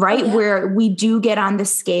sometimes, right? Oh, yeah. Where we do get on the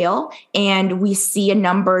scale and we see a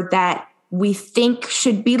number that we think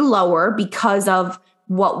should be lower because of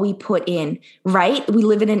what we put in, right? We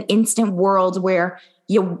live in an instant world where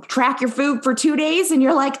you track your food for 2 days and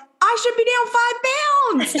you're like, I should be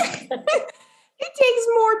down 5 pounds. It takes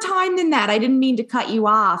more time than that. I didn't mean to cut you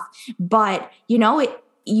off, but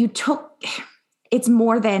it's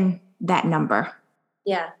more than that number.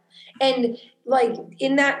 Yeah. And like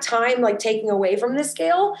in that time, like taking away from the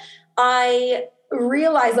scale, I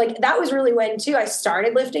realized like that was really when too I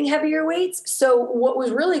started lifting heavier weights. So what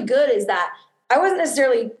was really good is that I wasn't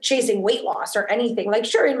necessarily chasing weight loss or anything. Like,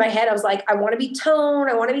 sure, in my head, I was like, I want to be toned,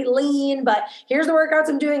 I want to be lean, but here's the workouts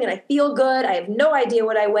I'm doing and I feel good. I have no idea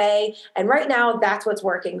what I weigh. And right now, that's what's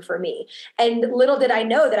working for me. And little did I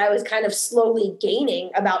know that I was kind of slowly gaining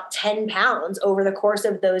about 10 pounds over the course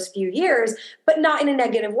of those few years, but not in a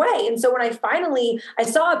negative way. And so when I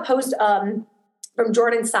saw a post from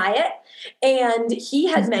Jordan Syatt, and he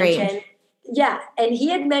had mentioned, and he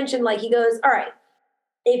had mentioned, like, he goes, all right,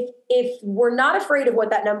 if we're not afraid of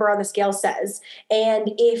what that number on the scale says,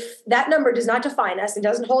 and if that number does not define us and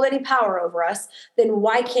doesn't hold any power over us, then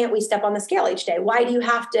why can't we step on the scale each day? Why do you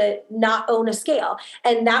have to not own a scale?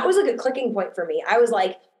 And that was like a clicking point for me. I was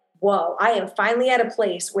like, whoa, I am finally at a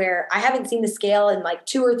place where I haven't seen the scale in like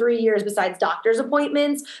 2 or 3 years besides doctor's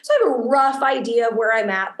appointments. So I have a rough idea of where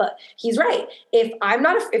I'm at, but he's right. If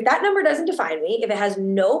that number doesn't define me, if it has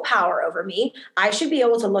no power over me, I should be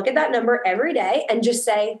able to look at that number every day and just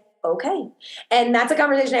say, okay. And that's a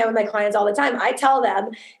conversation I have with my clients all the time. I tell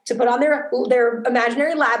them to put on their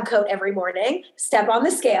imaginary lab coat every morning, step on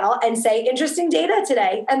the scale and say, interesting data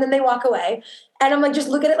today. And then they walk away. And I'm like, just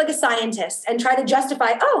look at it like a scientist and try to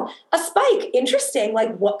justify, oh, a spike. Interesting.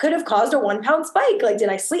 Like, what could have caused a 1 pound spike? Like, did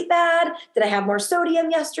I sleep bad? Did I have more sodium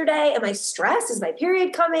yesterday? Am I stressed? Is my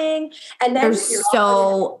period coming? And then there's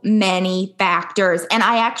so many factors. And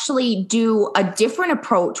I actually do a different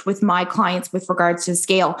approach with my clients with regards to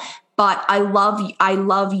scale. But I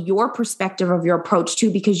love your perspective of your approach too,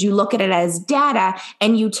 because you look at it as data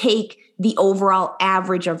and you take the overall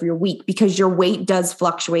average of your week, because your weight does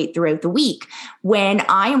fluctuate throughout the week. When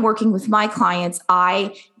I am working with my clients,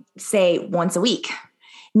 I say once a week.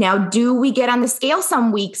 Now, do we get on the scale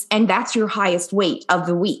some weeks and that's your highest weight of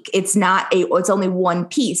the week? It's only one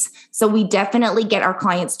piece. So we definitely get our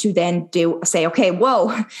clients to then say, okay,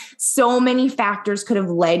 whoa, so many factors could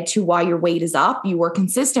have led to why your weight is up. You were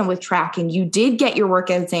consistent with tracking. You did get your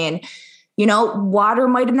workouts in. Water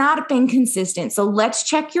might have not been consistent. So let's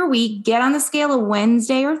check your week, get on the scale of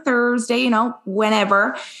Wednesday or Thursday,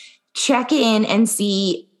 whenever, check in and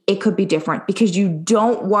see. It could be different, because you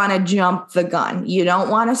don't want to jump the gun. You don't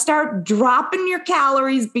want to start dropping your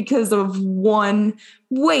calories because of one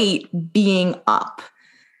weight being up,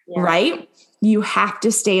 right? You have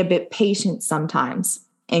to stay a bit patient sometimes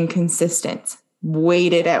and consistent.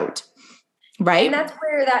 Wait it out. Right. And that's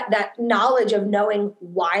where that knowledge of knowing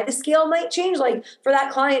why the scale might change. Like for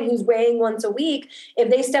that client who's weighing once a week,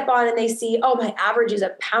 if they step on and they see, oh, my average is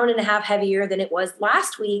 1.5 pounds heavier than it was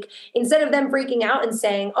last week, instead of them freaking out and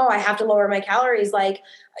saying, oh, I have to lower my calories, like,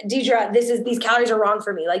 Deidre, these calories are wrong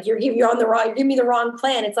for me. Like you're giving me the wrong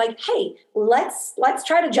plan. It's like, hey, let's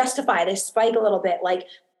try to justify this spike a little bit. Like,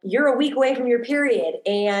 you're a week away from your period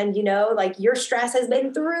and, like your stress has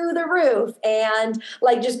been through the roof, and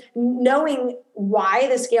like just knowing why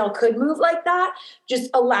the scale could move like that just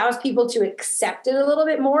allows people to accept it a little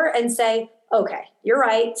bit more and say, okay, you're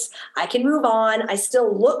right. I can move on. I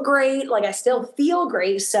still look great. Like I still feel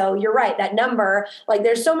great. So you're right. That number, like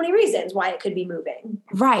there's so many reasons why it could be moving.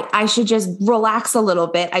 Right. I should just relax a little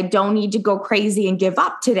bit. I don't need to go crazy and give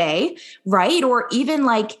up today. Right. Or even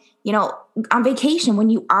like, on vacation,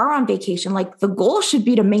 when you are on vacation, like the goal should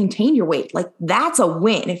be to maintain your weight. Like that's a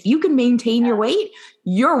win. If you can maintain your weight,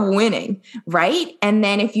 you're winning. Right. And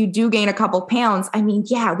then if you do gain a couple pounds, I mean,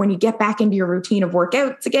 yeah, when you get back into your routine of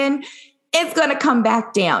workouts again, it's going to come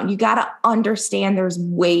back down. You got to understand there's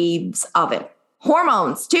waves of it.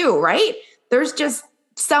 Hormones too, right? There's just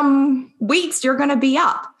some weeks you're going to be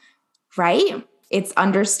up, right? It's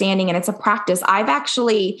understanding and it's a practice. I've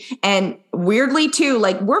actually, and weirdly too,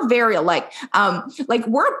 like we're very alike. Like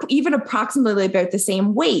we're even approximately about the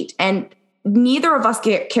same weight, and neither of us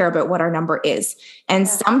care about what our number is. And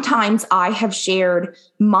sometimes I have shared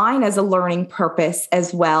mine as a learning purpose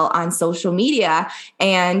as well on social media.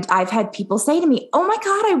 And I've had people say to me, oh my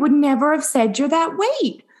God, I would never have said you're that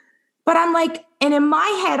weight. But I'm like, and in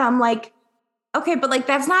my head, I'm like, okay, but like,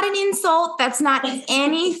 that's not an insult. That's not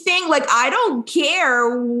anything. Like, I don't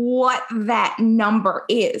care what that number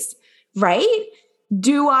is, right?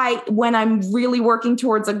 Do I, when I'm really working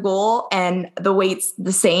towards a goal and the weight's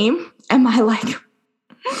the same, am I like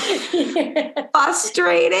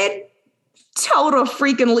frustrated? Total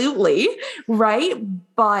freaking lutely, right?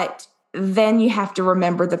 But then you have to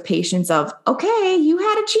remember the patience of, okay, you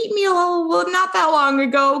had a cheat meal not that long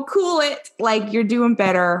ago. Cool it. Like you're doing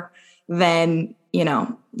better. Then, you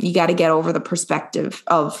got to get over the perspective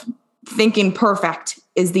of thinking perfect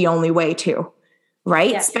is the only way to, right?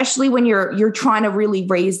 Yes. Especially when you're trying to really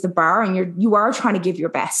raise the bar and you are trying to give your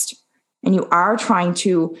best and you are trying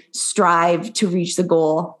to strive to reach the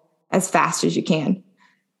goal as fast as you can.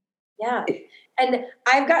 Yeah. And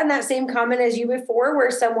I've gotten that same comment as you before,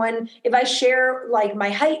 where someone, if I share like my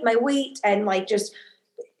height, my weight, and like just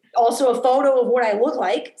also a photo of what I look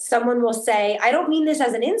like, someone will say, I don't mean this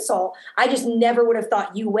as an insult. I just never would have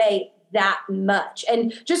thought you weigh that much.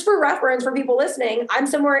 And just for reference for people listening,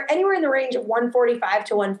 I'm anywhere in the range of 145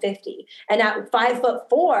 to 150. And at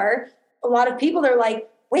 5'4", a lot of people are like,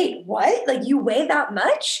 wait, what? Like you weigh that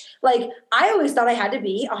much? Like I always thought I had to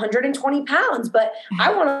be 120 pounds, but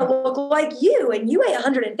I want to look like you and you weigh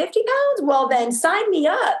 150 pounds. Well, then sign me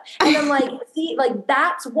up. And I'm like, see, like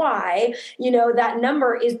that's why, that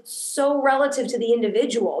number is so relative to the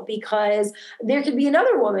individual, because there could be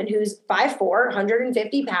another woman who's 5'4",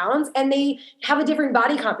 150 pounds, and they have a different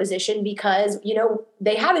body composition because,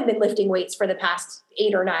 they haven't been lifting weights for the past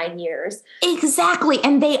 8 or 9 years. Exactly.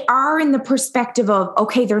 And they are in the perspective of,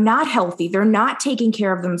 okay, they're not healthy. They're not taking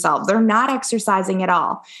care of themselves. They're not exercising at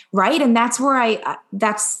all. Right. And that's where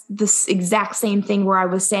that's this exact same thing where I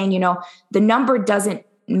was saying, the number doesn't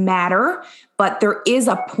matter, but there is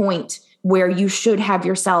a point where you should have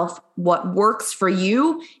yourself what works for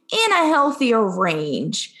you in a healthier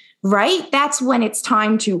range, right? That's when it's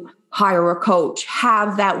time to hire a coach,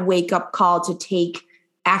 have that wake up call to take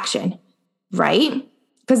action, right?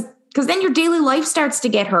 Because then your daily life starts to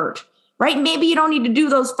get hurt, right? Maybe you don't need to do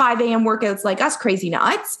those 5 a.m. workouts like us crazy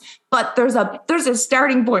nuts, but there's a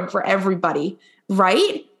starting point for everybody,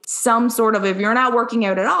 right? Some sort of, if you're not working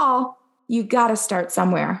out at all, you got to start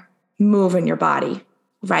somewhere, moving your body,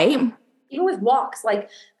 right? Even with walks, like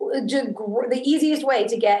the easiest way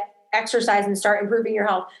to get exercise and start improving your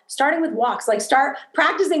health, starting with walks, like start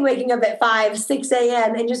practicing waking up at 5, 6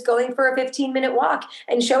 a.m. and just going for a 15-minute walk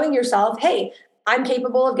and showing yourself, hey, I'm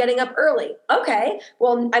capable of getting up early. Okay,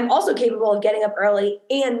 well, I'm also capable of getting up early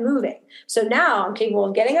and moving. So now I'm capable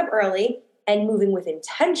of getting up early and moving with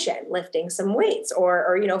intention, lifting some weights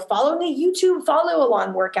or following a YouTube follow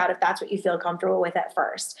along workout if that's what you feel comfortable with at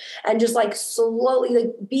first. And just like slowly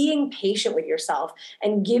like being patient with yourself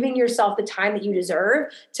and giving yourself the time that you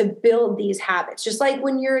deserve to build these habits. Just like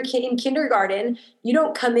when you're a kid in kindergarten, you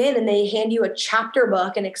don't come in and they hand you a chapter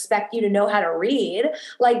book and expect you to know how to read.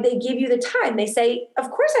 Like they give you the time. They say, of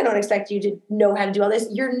course I don't expect you to know how to do all this.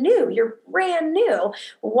 You're new. You're brand new.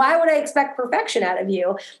 Why would I expect perfection out of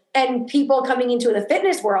you? And people coming into the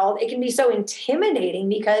fitness world, it can be so intimidating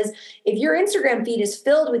because if your Instagram feed is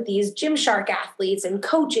filled with these Gymshark athletes and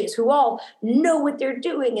coaches who all know what they're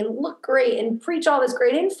doing and look great and preach all this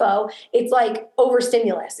great info, it's like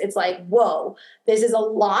overstimulus. It's like, whoa, this is a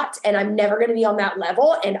lot and I'm never going to be on that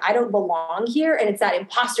level and I don't belong here. And it's that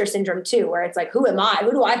imposter syndrome too, where it's like, who am I?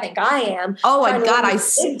 Who do I think I am? Oh my God, I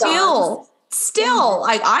still,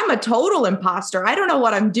 like I'm a total imposter. I don't know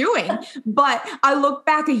what I'm doing, but I look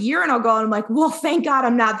back a year and I'll go and I'm like, well, thank God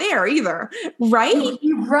I'm not there either. Right?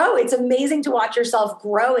 You grow. It's amazing to watch yourself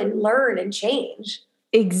grow and learn and change.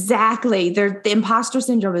 Exactly. The imposter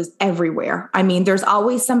syndrome is everywhere. I mean, there's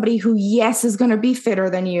always somebody who, yes, is going to be fitter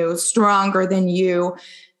than you, stronger than you,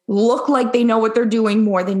 look like they know what they're doing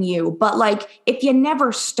more than you. But like, if you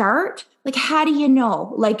never start, like, how do you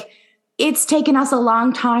know? Like, it's taken us a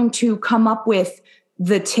long time to come up with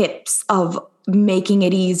the tips of making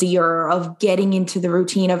it easier, of getting into the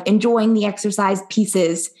routine, of enjoying the exercise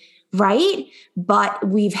pieces, right? But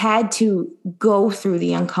we've had to go through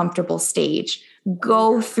the uncomfortable stage,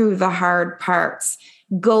 go through the hard parts,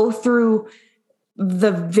 go through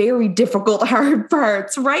the very difficult, hard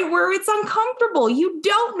parts, right? Where it's uncomfortable. You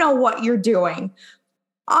don't know what you're doing.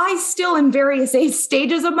 I still, in various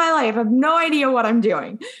stages of my life, have no idea what I'm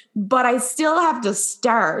doing, but I still have to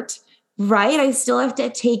start, right? I still have to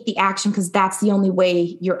take the action because that's the only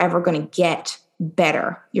way you're ever going to get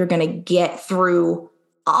better. You're going to get through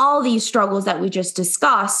all these struggles that we just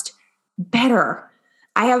discussed better.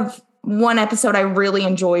 I have one episode I really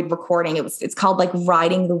enjoyed recording. It's called like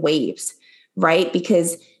Riding the Waves, right?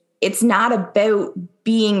 Because it's not about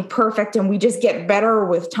being perfect and we just get better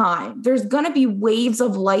with time. There's going to be waves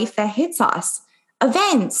of life that hits us,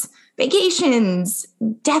 events, vacations,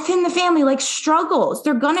 death in the family, like struggles.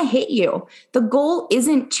 They're going to hit you. The goal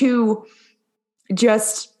isn't to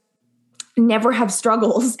just never have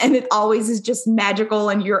struggles and it always is just magical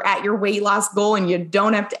and you're at your weight loss goal and you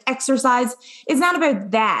don't have to exercise. It's not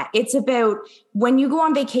about that. It's about when you go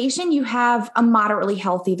on vacation, you have a moderately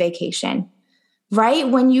healthy vacation, right?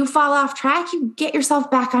 When you fall off track, you get yourself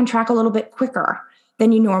back on track a little bit quicker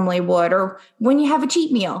than you normally would. Or when you have a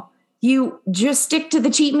cheat meal, you just stick to the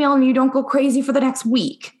cheat meal and you don't go crazy for the next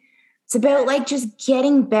week. It's about like just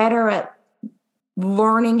getting better at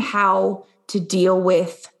learning how to deal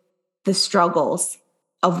with the struggles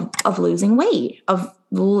of losing weight, of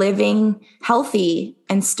living healthy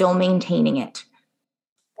and still maintaining it.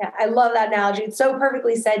 Yeah, I love that analogy. It's so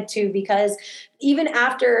perfectly said too, because even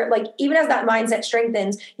after, like, even as that mindset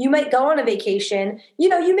strengthens, you might go on a vacation, you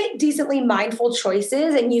know, you make decently mindful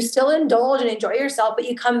choices and you still indulge and enjoy yourself, but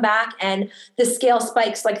you come back and the scale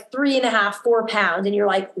spikes like 3.5, 4 pounds. And you're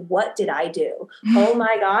like, what did I do? Oh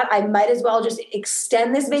my God, I might as well just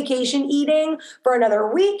extend this vacation eating for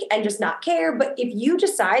another week and just not care. But if you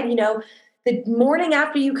decide, you know, the morning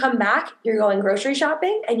after you come back, you're going grocery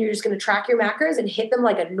shopping and you're just going to track your macros and hit them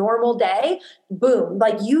like a normal day. Boom.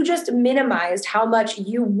 Like you just minimized how much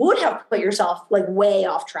you would have put yourself like way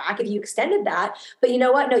off track if you extended that. But you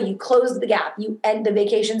know what? No, you closed the gap. You end the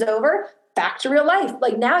vacation's over, back to real life.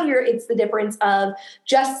 Like now it's the difference of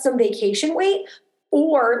just some vacation weight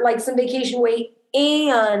or like some vacation weight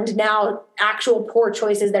and now actual poor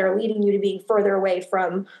choices that are leading you to being further away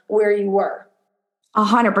from where you were.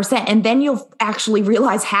 100%. And then you'll actually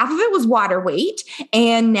realize half of it was water weight.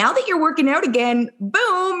 And now that you're working out again,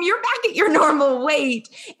 boom, you're back at your normal weight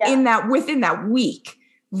within that week,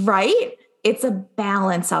 right? It's a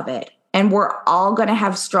balance of it. And we're all going to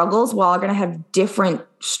have struggles. We're all going to have different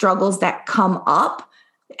struggles that come up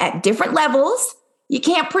at different levels. You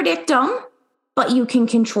can't predict them, but you can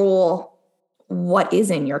control what is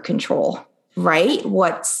in your control, right?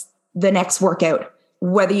 What's the next workout?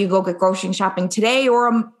 Whether you go get grocery shopping today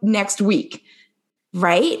or next week,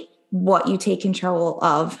 right? What you take control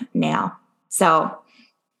of now. So,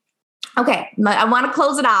 okay, I want to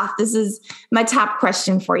close it off. This is my top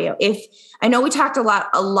question for you. If I know we talked a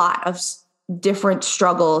lot of different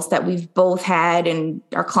struggles that we've both had and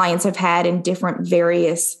our clients have had in different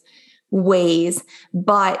various ways,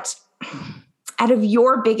 but out of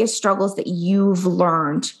your biggest struggles that you've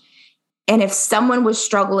learned, and if someone was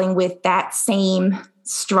struggling with that same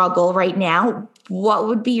struggle right now, what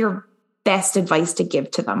would be your best advice to give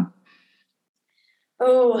to them?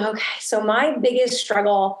 Oh, okay. So my biggest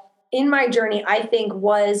struggle in my journey, I think,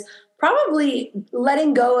 was probably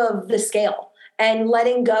letting go of the scale and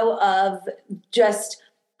letting go of just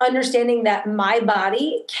understanding that my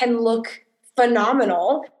body can look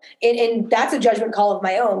phenomenal. And that's a judgment call of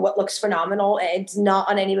my own. What looks phenomenal, it's not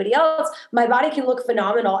on anybody else. My body can look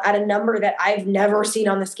phenomenal at a number that I've never seen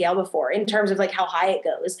on the scale before in terms of like how high it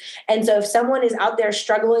goes. And so if someone is out there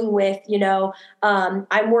struggling with, you know,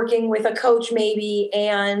 I'm working with a coach maybe,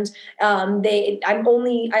 and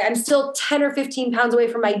I'm still 10 or 15 pounds away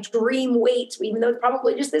from my dream weight, even though it's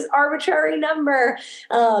probably just this arbitrary number.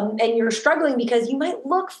 And you're struggling because you might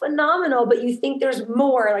look phenomenal, but you think there's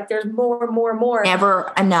more, like there's more.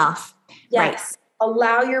 Never enough. Yes. Right.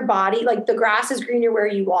 Allow your body, like the grass is greener where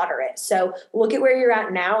you water it. So look at where you're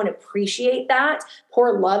at now and appreciate that.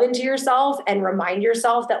 Pour love into yourself and remind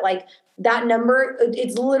yourself that like that number,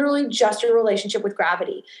 it's literally just your relationship with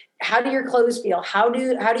gravity. How do your clothes feel? How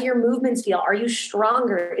do your movements feel? Are you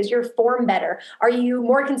stronger? Is your form better? Are you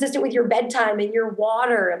more consistent with your bedtime and your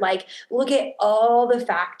water? Like, look at all the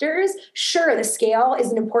factors. Sure, the scale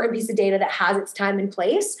is an important piece of data that has its time and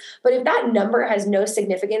place, but if that number has no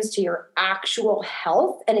significance to your actual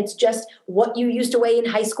health and it's just what you used to weigh in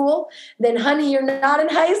high school, then honey, you're not in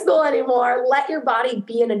high school anymore. Let your body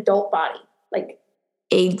be an adult body. Like,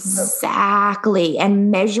 exactly.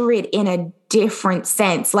 And measure it in a different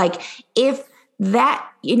sense. Like if that,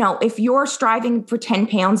 if you're striving for 10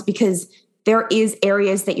 pounds because there is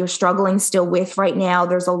areas that you're struggling still with right now,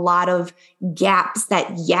 there's a lot of gaps that,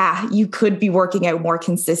 you could be working out more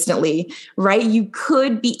consistently, right? You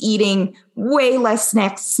could be eating way less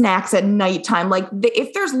snacks at nighttime. Like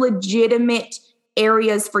if there's legitimate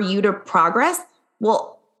areas for you to progress,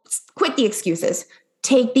 well, quit the excuses.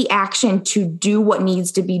 Take the action to do what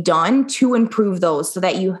needs to be done to improve those so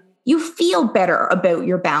that you feel better about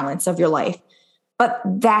your balance of your life. But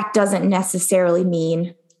that doesn't necessarily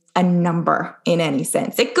mean a number in any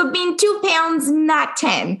sense. It could mean 2 pounds, not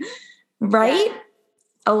 10, right? Yeah.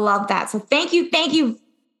 I love that. So thank you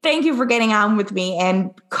for getting on with me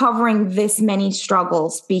and covering this many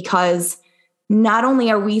struggles, because not only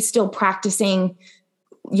are we still practicing,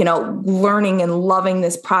 learning and loving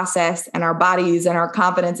this process and our bodies and our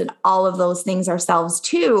confidence and all of those things ourselves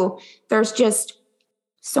too, there's just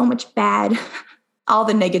so much bad, all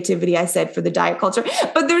the negativity I said for the diet culture,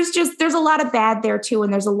 but there's a lot of bad there too.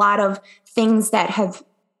 And there's a lot of things that have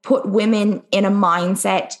put women in a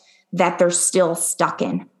mindset that they're still stuck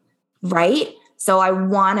in, right? So I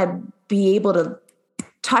want to be able to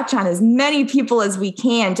touch on as many people as we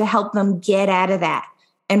can to help them get out of that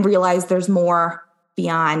and realize there's more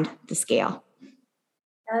beyond the scale.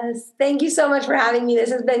 Yes. Thank you so much for having me. This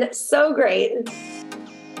has been so great.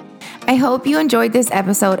 I hope you enjoyed this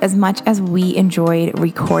episode as much as we enjoyed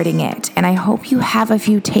recording it. And I hope you have a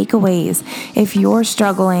few takeaways. If you're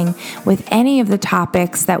struggling with any of the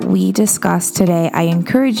topics that we discussed today, I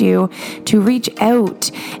encourage you to reach out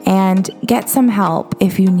and get some help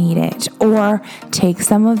if you need it, or take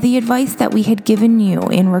some of the advice that we had given you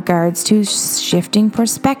in regards to shifting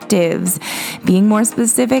perspectives, being more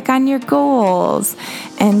specific on your goals,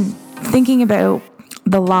 and thinking about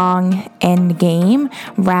the long end game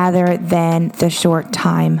rather than the short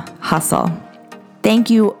time hustle. Thank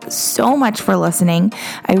you so much for listening.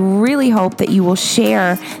 I really hope that you will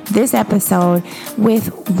share this episode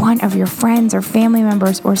with one of your friends or family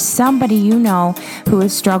members or somebody you know who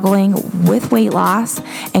is struggling with weight loss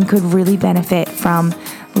and could really benefit from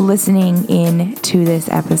listening in to this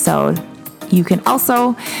episode. You can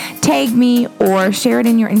also tag me or share it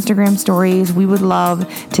in your Instagram stories. We would love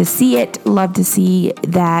to see it, love to see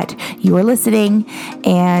that you are listening.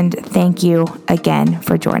 And thank you again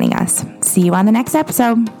for joining us. See you on the next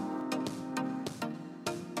episode.